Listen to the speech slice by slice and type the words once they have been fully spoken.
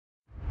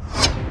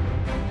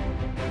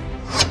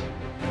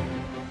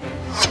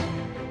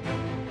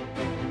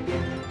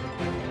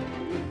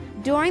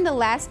During the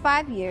last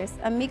 5 years,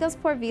 Amigos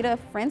por Vida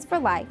Friends for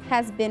Life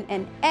has been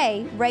an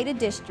A-rated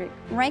district,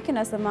 ranking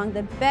us among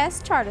the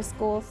best charter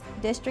schools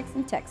districts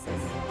in Texas.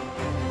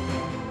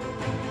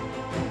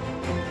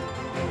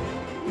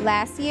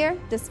 Last year,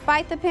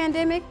 despite the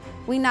pandemic,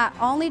 we not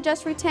only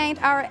just retained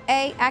our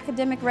A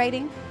academic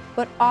rating,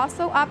 but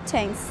also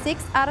obtained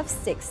 6 out of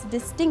 6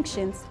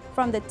 distinctions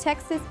from the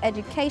Texas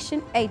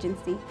Education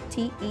Agency,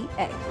 TEA.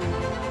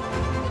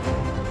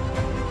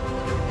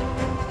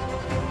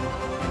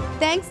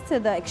 Thanks to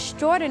the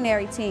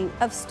extraordinary team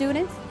of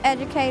students,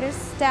 educators,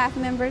 staff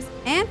members,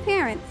 and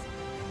parents,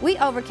 we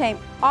overcame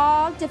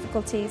all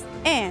difficulties,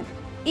 and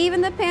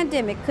even the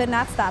pandemic could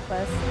not stop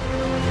us.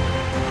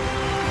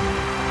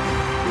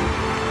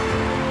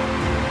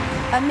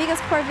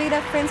 Amigos por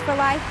Vida Friends for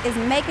Life is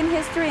making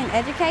history in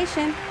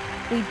education.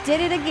 We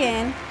did it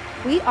again.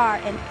 We are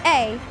an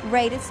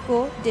A-rated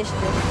school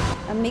district.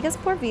 Amigos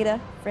por Vida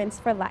Friends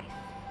for Life.